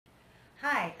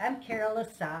Hi, I'm Carol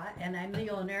Asa, and I'm the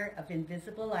owner of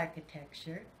Invisible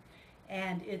Architecture,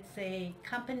 and it's a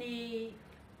company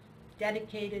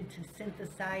dedicated to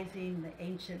synthesizing the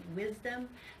ancient wisdom,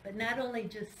 but not only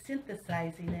just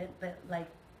synthesizing it, but like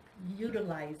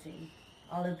utilizing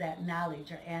all of that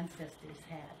knowledge our ancestors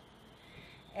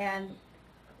had. And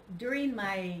during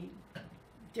my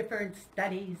different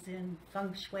studies in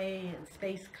feng shui and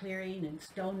space clearing and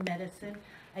stone medicine,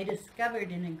 I discovered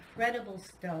an incredible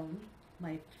stone,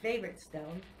 my favorite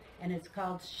stone, and it's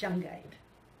called Shungite.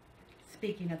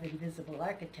 Speaking of invisible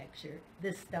architecture,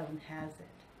 this stone has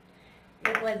it.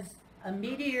 It was a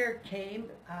meteor came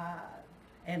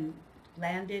and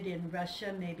landed in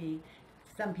Russia, maybe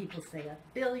some people say 1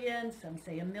 billion, some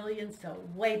say 1 million, so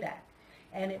way back.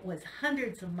 And it was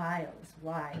hundreds of miles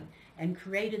wide and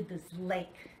created this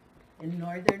lake in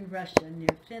northern Russia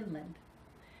near Finland.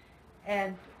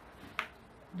 And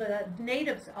the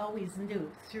natives always knew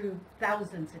through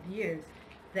thousands of years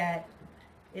that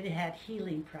it had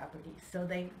healing properties. So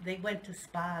they went to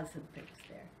spas and things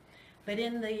there. But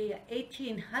in the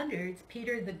 1800s,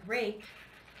 Peter the Great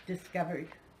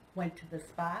went to the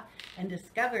spa and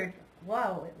discovered,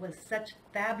 wow, it was such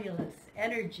fabulous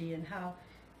energy and how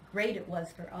great it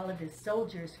was for all of his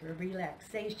soldiers for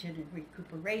relaxation and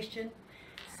recuperation.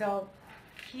 So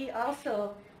he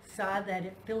also saw that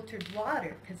it filtered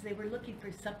water because they were looking for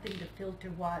something to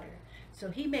filter water. So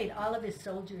he made all of his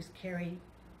soldiers carry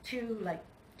two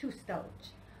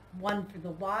stones, one for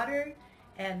the water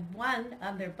and one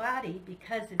on their body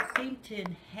because it seemed to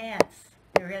enhance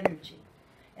their energy.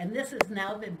 And this has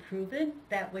now been proven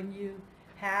that when you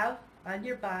have on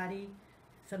your body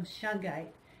some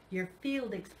shungite, your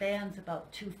field expands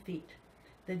about 2 feet.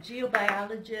 The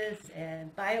geobiologists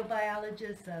and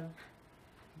biobiologists of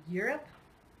Europe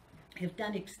have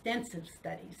done extensive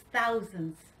studies,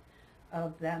 thousands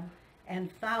of them,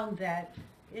 and found that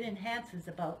it enhances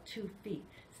about 2 feet.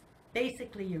 It's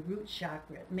basically your root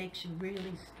chakra. It makes you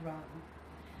really strong.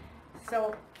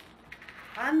 So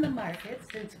on the market,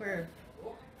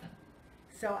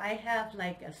 so I have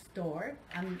like a store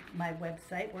on my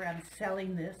website where I'm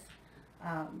selling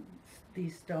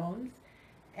these stones,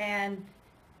 and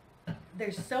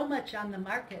there's so much on the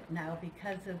market now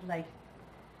because of like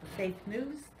the fake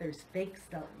news. There's fake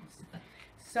stones.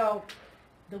 So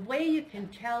the way you can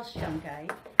tell shungite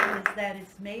is that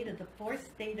it's made of the fourth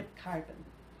state of carbon.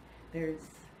 There's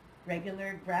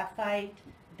regular graphite,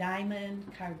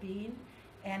 diamond, carbene,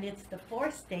 and it's the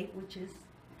fourth state, which is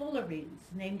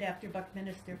fullerenes, named after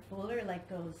Buckminster Fuller, like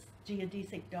those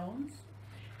geodesic domes.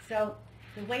 So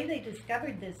the way they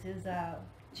discovered this is a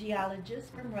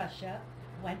geologist from Russia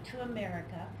went to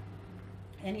America,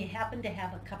 and he happened to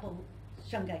have a couple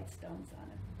shungite stones on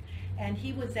him. And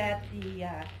he was at the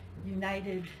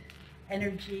United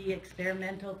Energy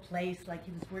experimental place, like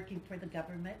he was working for the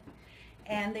government,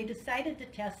 and they decided to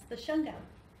test the shungite.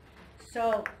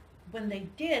 So when they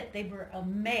did, they were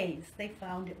amazed. They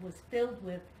found it was filled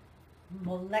with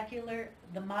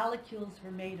the molecules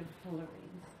were made of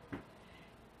fullerenes,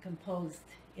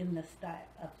 composed in the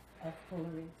style of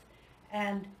fullerenes.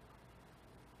 And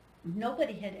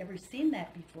nobody had ever seen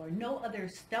that before. No other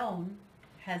stone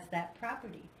has that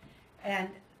property. And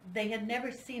they had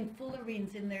never seen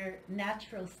fullerenes in their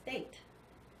natural state.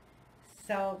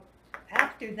 So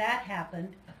after that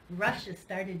happened, Russia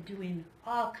started doing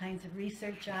all kinds of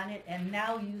research on it and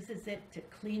now uses it to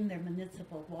clean their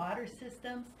municipal water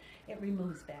systems. It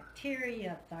removes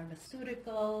bacteria,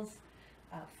 pharmaceuticals,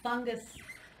 fungus,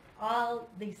 all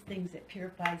these things. It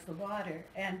purifies the water.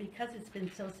 And because it's been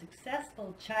so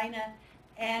successful, China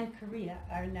and Korea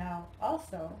are now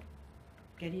also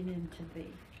getting into the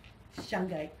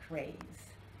shungite craze.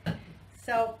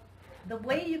 So the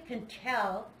way you can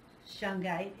tell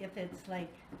shungite, if it's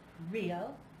like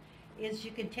real, is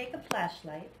you can take a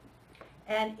flashlight,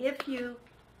 and if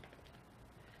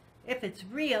it's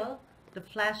real, the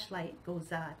flashlight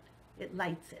goes on. It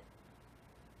lights it.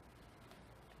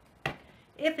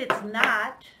 If it's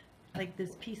not, like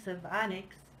this piece of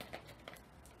onyx,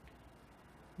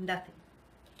 nothing.